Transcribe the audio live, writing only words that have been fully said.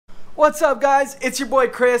What's up, guys? It's your boy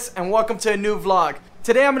Chris and welcome to a new vlog.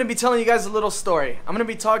 Today I'm going to be telling you guys a little story. I'm going to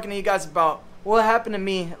be talking to you guys about what happened to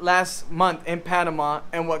me last month in Panama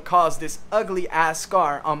and what caused this ugly ass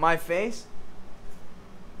scar on my face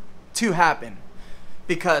to happen.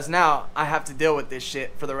 Because now I have to deal with this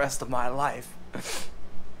shit for the rest of my life.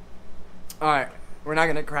 Alright, we're not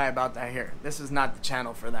going to cry about that here. This is not the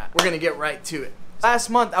channel for that. We're going to get right to it.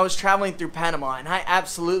 Last month I was traveling through Panama and I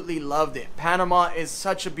absolutely loved it. Panama is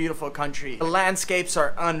such a beautiful country. The landscapes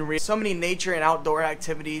are unreal. So many nature and outdoor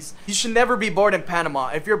activities. You should never be bored in Panama.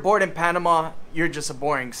 If you're bored in Panama, you're just a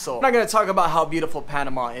boring soul. I'm not going to talk about how beautiful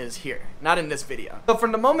Panama is here. Not in this video. So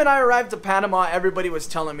from the moment I arrived to Panama, everybody was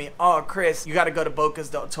telling me, oh Chris, you got to go to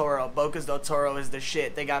Bocas Del Toro. Bocas Del Toro is the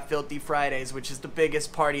shit. They got Filthy Fridays, which is the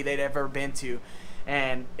biggest party they'd ever been to.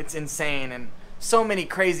 And it's insane and so many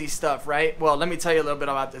crazy stuff, right? Well, let me tell you a little bit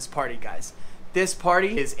about this party, guys. This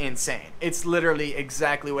party is insane. It's literally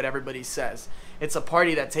exactly what everybody says. It's a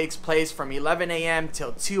party that takes place from 11 a.m.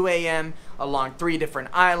 till 2 a.m. along 3 different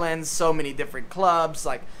islands, so many different clubs,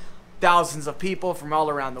 like thousands of people from all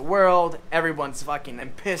around the world. Everyone's fucking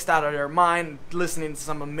pissed out of their mind, listening to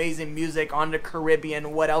some amazing music on the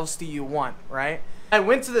Caribbean. What else do you want, right? I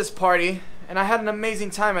went to this party, and I had an amazing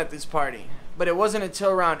time at this party. But it wasn't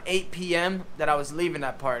until around 8 p.m. that I was leaving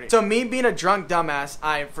that party. So me being a drunk dumbass,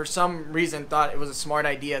 I for some reason thought it was a smart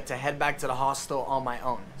idea to head back to the hostel on my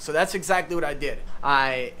own. So that's exactly what I did.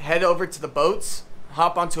 I head over to the boats,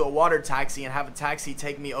 hop onto a water taxi and have a taxi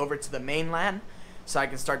take me over to the mainland so I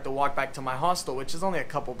can start to walk back to my hostel, which is only a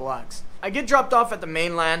couple blocks. I get dropped off at the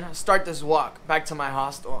mainland, start this walk back to my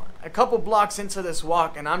hostel. A couple blocks into this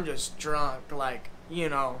walk and I'm just drunk, like, you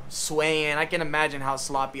know, swaying. I can imagine how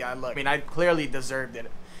sloppy I look. I mean, I clearly deserved it.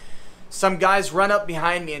 Some guys run up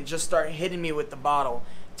behind me and just start hitting me with the bottle,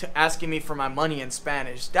 to asking me for my money in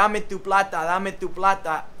Spanish. Dame tu plata, dame tu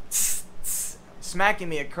plata. Tss, tss, smacking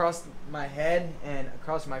me across my head and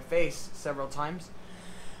across my face several times.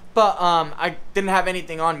 But I didn't have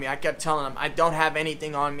anything on me. I kept telling them, I don't have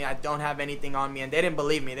anything on me. I don't have anything on me. And they didn't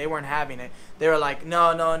believe me. They weren't having it. They were like,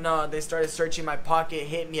 no, no, no. They started searching my pocket,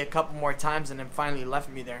 hit me a couple more times, and then finally left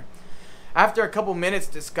me there. After a couple minutes,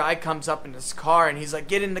 this guy comes up in his car, and he's like,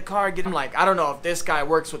 get in the car. Get in. I'm like, I don't know if this guy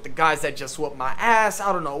works with the guys that just whoop my ass.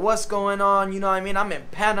 I don't know what's going on. You know what I mean? I'm in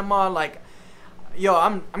Panama, like... Yo,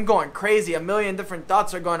 I'm going crazy. A million different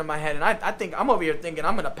thoughts are going in my head. And I think I'm over here thinking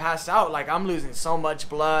I'm going to pass out. Like, I'm losing so much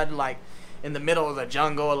blood, like, in the middle of the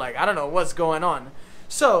jungle. Like, I don't know what's going on.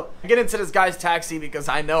 So, I get into this guy's taxi because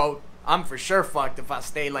I know I'm for sure fucked if I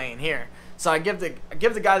stay laying here. So, I give the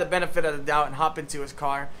guy the benefit of the doubt and hop into his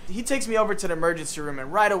car. He takes me over to the emergency room.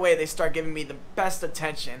 And right away, they start giving me the best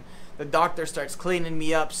attention. The doctor starts cleaning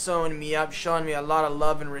me up, sewing me up, showing me a lot of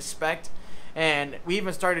love and respect. And we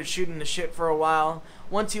even started shooting the shit for a while.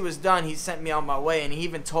 Once he was done, he sent me on my way, and he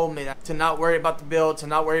even told me that to not worry about the bill, to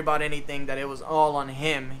not worry about anything, that it was all on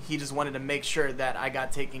him. He just wanted to make sure that I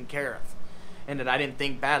got taken care of and that I didn't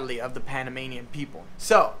think badly of the Panamanian people.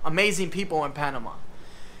 So, amazing people in Panama.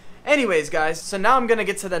 Anyways, guys, so now I'm going to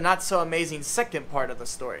get to the not so amazing second part of the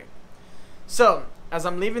story. So, as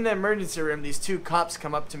I'm leaving the emergency room, these 2 cops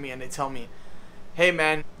come up to me and they tell me, hey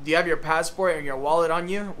man, do you have your passport and your wallet on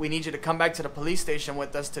you? We need you to come back to the police station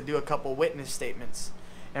with us to do a couple witness statements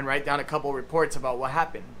and write down a couple reports about what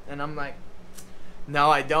happened. And I'm like,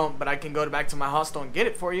 no, I don't, but I can go back to my hostel and get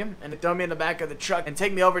it for you. And they throw me in the back of the truck and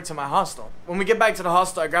take me over to my hostel. When we get back to the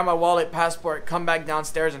hostel, I grab my wallet, passport, come back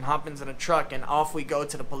downstairs and hop into the truck, and off we go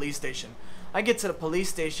to the police station. I get to the police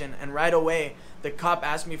station, and right away, the cop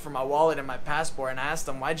asked me for my wallet and my passport, and I asked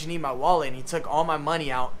him, why'd you need my wallet? And he took all my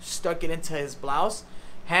money out, stuck it into his blouse,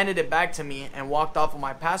 handed it back to me, and walked off with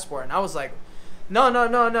my passport. And I was like, no, no,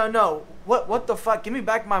 no, no, no. What the fuck? Give me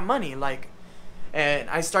back my money. Like, and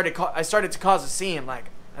I started to cause a scene. Like,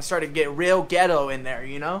 I started to get real ghetto in there,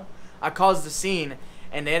 you know? I caused the scene,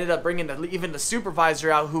 and they ended up bringing even the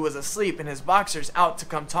supervisor out, who was asleep in his boxers, out to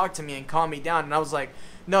come talk to me and calm me down. And I was like,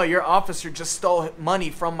 no, your officer just stole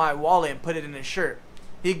money from my wallet and put it in his shirt.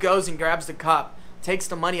 He goes and grabs the cop, takes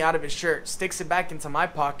the money out of his shirt, sticks it back into my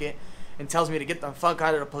pocket, and tells me to get the fuck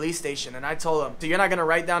out of the police station. And I told him, so you're not going to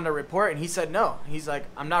write down the report? And he said no. He's like,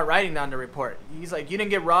 I'm not writing down the report. He's like, you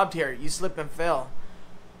didn't get robbed here. You slip and fell.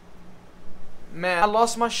 Man, I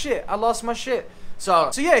lost my shit. I lost my shit.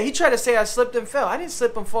 So yeah, he tried to say I slipped and fell. I didn't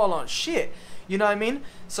slip and fall on shit. You know what I mean?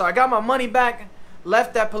 So I got my money back,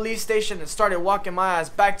 left that police station, and started walking my ass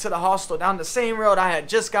back to the hostel down the same road I had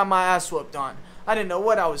just got my ass whooped on. I didn't know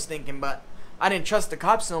what I was thinking, but I didn't trust the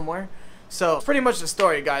cops no more. So, pretty much the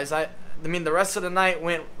story, guys. I mean, the rest of the night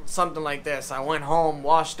went something like this. I went home,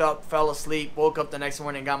 washed up, fell asleep, woke up the next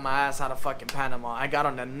morning, got my ass out of fucking Panama. I got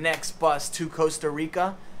on the next bus to Costa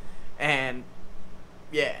Rica, and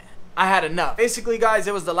yeah, I had enough. Basically, guys,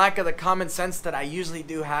 it was the lack of the common sense that I usually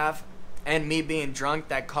do have and me being drunk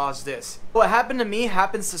that caused this. What happened to me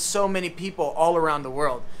happens to so many people all around the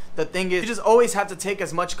world. The thing is, you just always have to take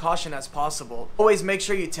as much caution as possible. Always make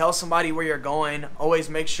sure you tell somebody where you're going. Always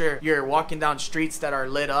make sure you're walking down streets that are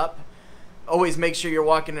lit up. Always make sure you're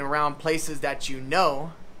walking around places that you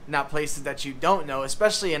know, not places that you don't know,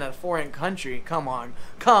 especially in a foreign country. Come on,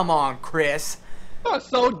 Chris. You are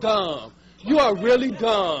so dumb. You are really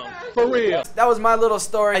dumb, for real. That was my little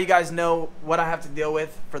story. You guys know what I have to deal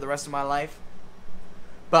with for the rest of my life.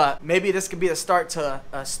 But maybe this could be the start to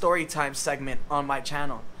a story time segment on my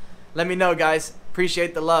channel. Let me know, guys.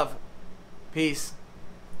 Appreciate the love. Peace.